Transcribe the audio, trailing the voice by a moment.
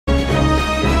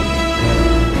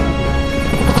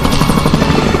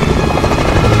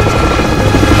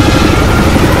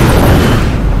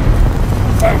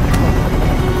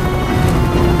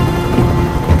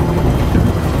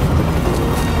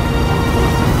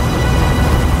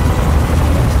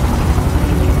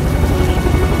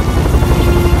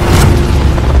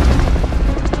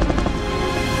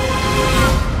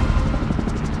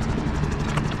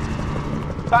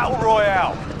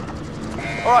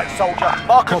right, soldier.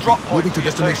 Mark a drop point. Moving to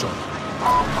destination.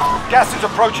 Gas is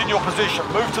approaching your position.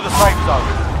 Move to the safe zone.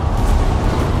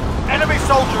 Enemy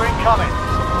soldier incoming.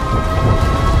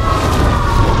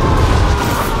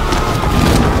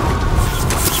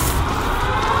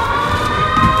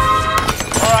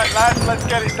 All right, lads, let's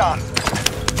get it done.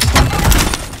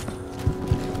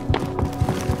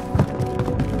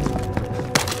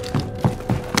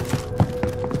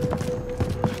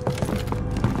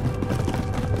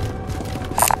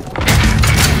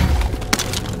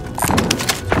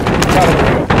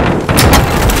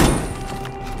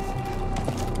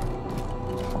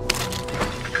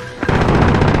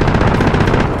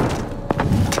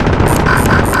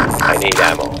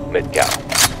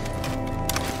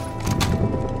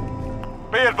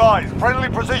 Be advised, friendly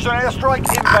precision airstrike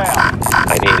inbound.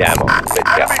 I need ammo.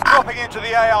 Enemy dropping into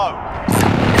the AO.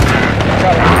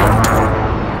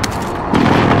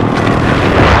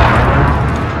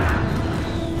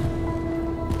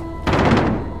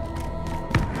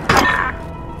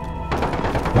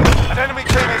 An enemy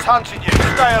team is hunting you.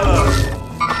 Stay alert.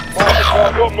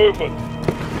 I've got movement.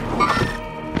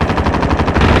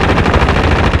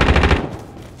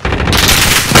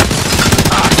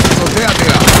 So there they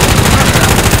are.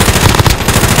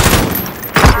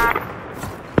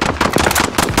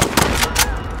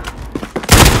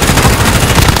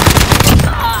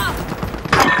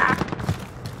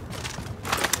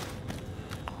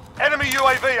 Enemy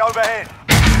UAV overhead.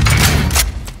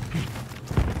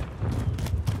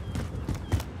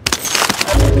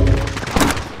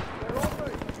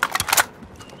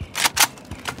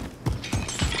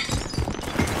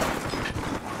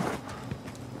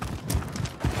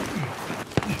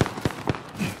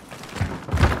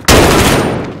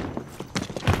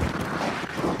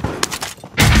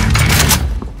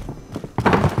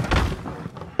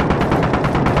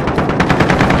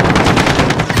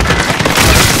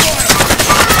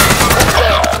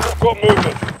 Got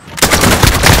movement.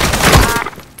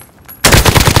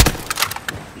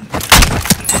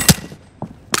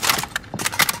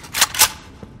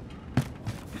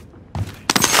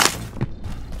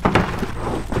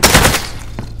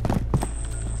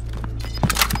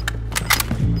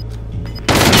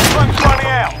 Time's running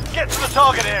out. Get to the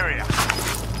target area.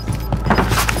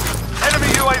 Enemy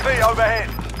UAV overhead.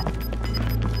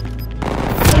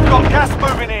 We've got gas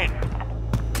moving in.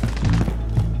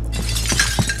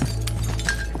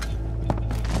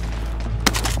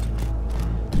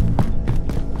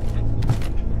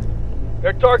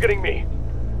 They're targeting me.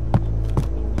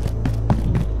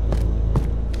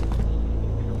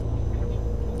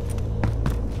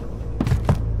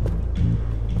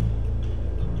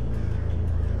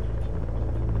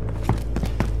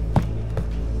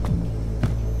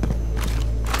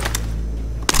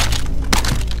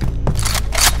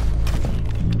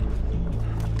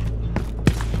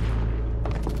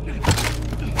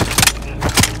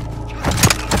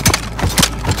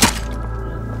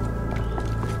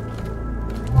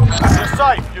 You're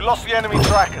safe. You lost the enemy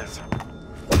trackers.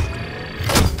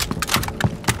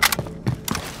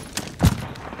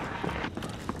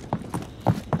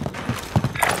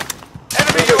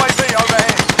 Enemy UAV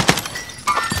overhead.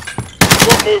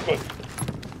 Got movement.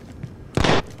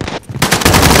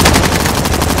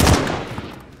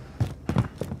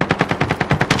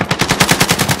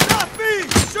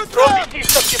 Friendly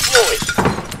system deployed.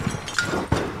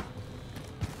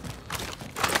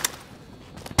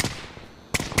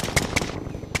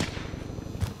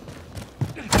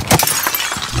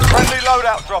 Friendly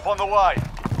loadout drop on the way.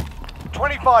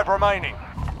 25 remaining.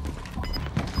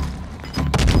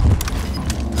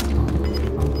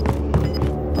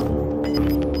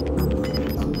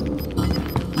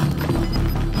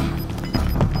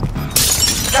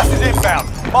 Gas is inbound.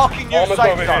 Marking new Armor's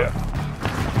safe over zone. here.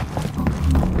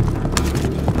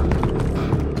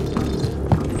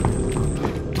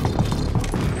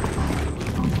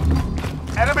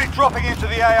 Enemy dropping into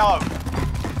the AO.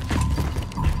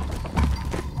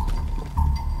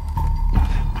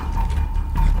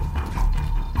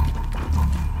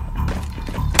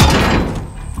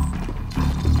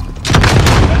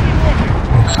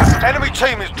 Enemy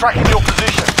team is tracking your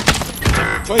position.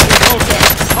 Tracing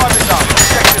contact. Time is up.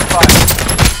 Objective failed.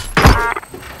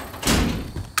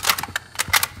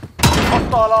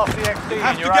 Hostile RCXD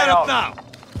in your AO. now.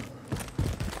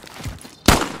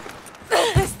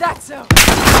 Is that so?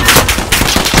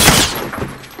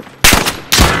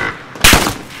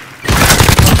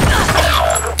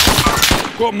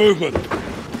 Got movement.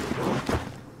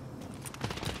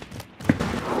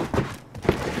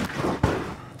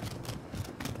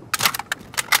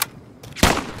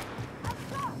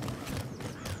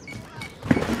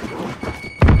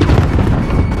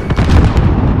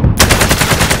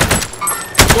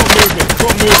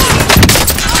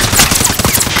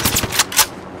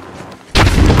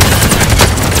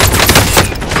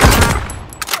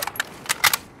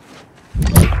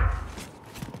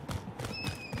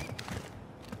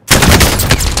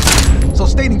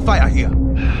 Sustaining fire here.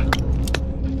 Enemy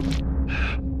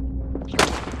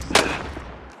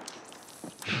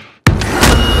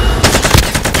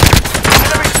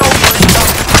soldier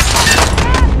incoming.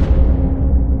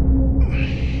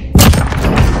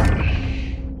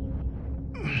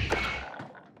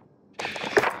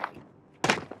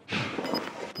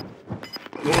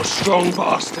 You're a strong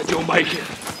bastard, you'll make it.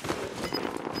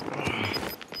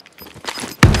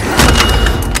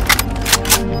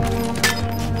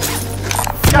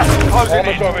 Gas is closing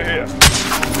Almost in. over here.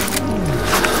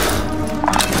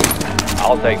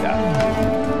 I'll take that.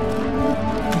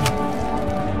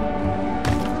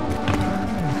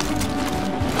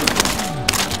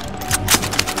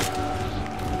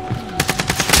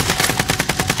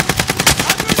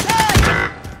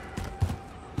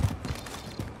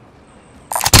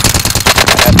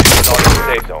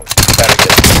 Safe zone. Better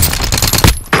get it.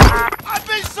 I've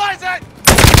been sighted!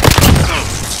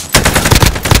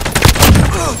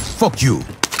 Fuck you.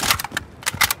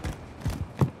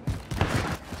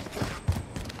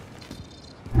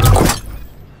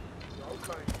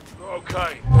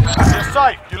 Okay. You're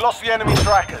safe. You lost the enemy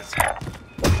trackers.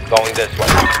 Going this way.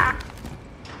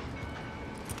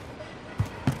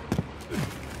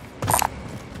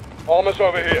 Almost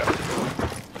over here.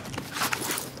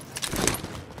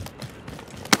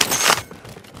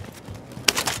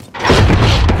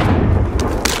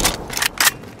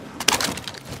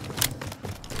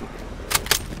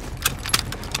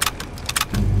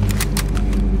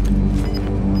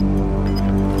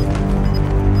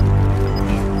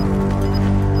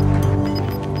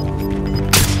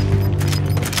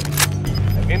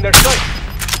 In their sight.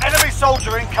 Enemy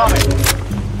soldier incoming.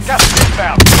 Gas is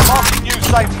inbound. Marking new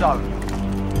safe zone.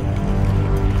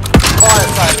 Fire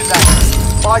sale is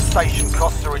active. Buy station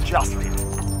costs are adjusted.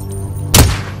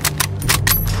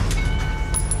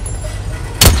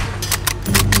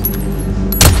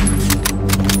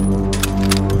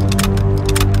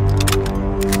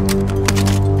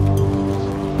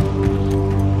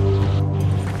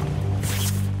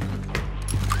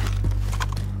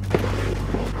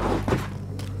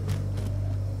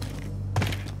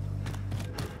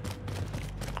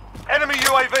 Enemy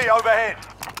UAV overhead.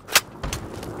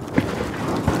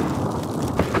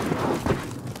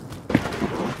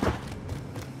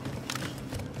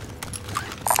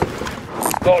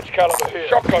 Large caliber here.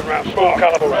 Shotgun rounds, small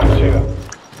caliber rounds here.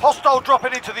 Hostile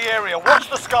dropping into the area. Watch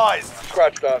the skies.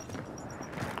 Scratch that.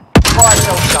 Fire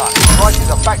sale done. Prices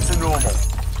are back to normal.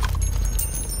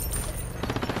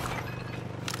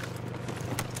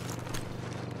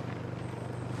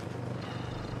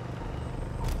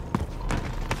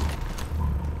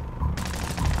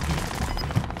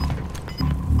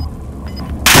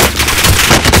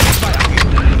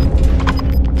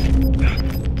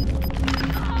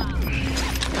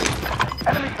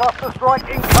 Enemy cluster strike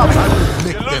incoming.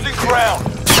 You're losing ground.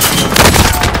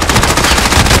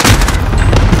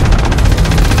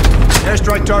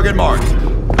 Airstrike target marked.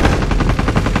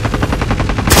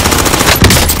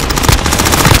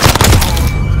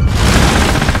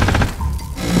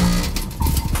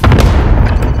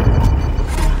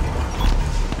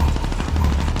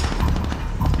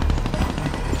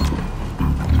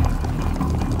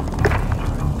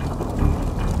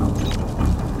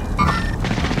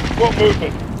 What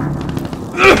movement?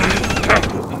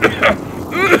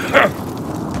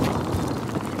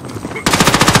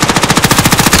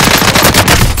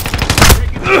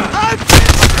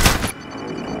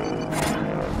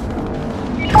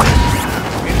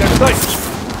 In their sights.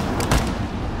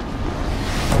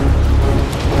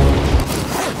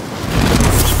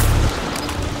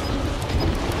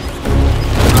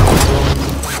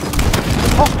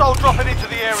 Hostile dropping into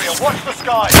the area. Watch the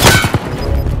skies.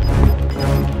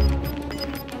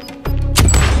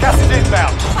 Gas is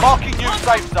inbound. Marking new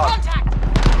safe zone.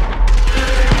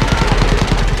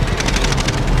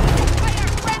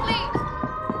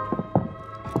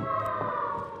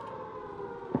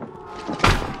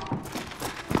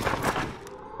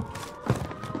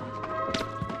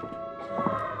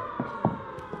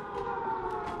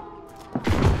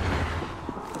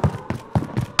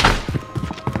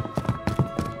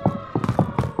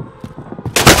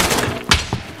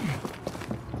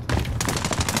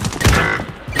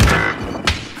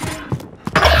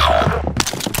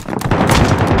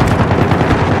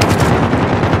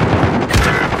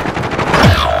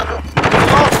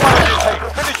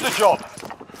 Job.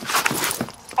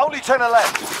 Only 10 are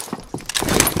left.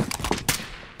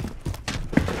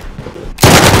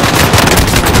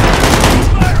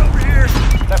 Fire over here.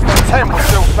 Left on 10 were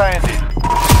still standing.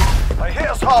 They hit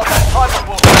us hard that time and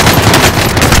we'll...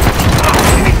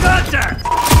 Enemy contact!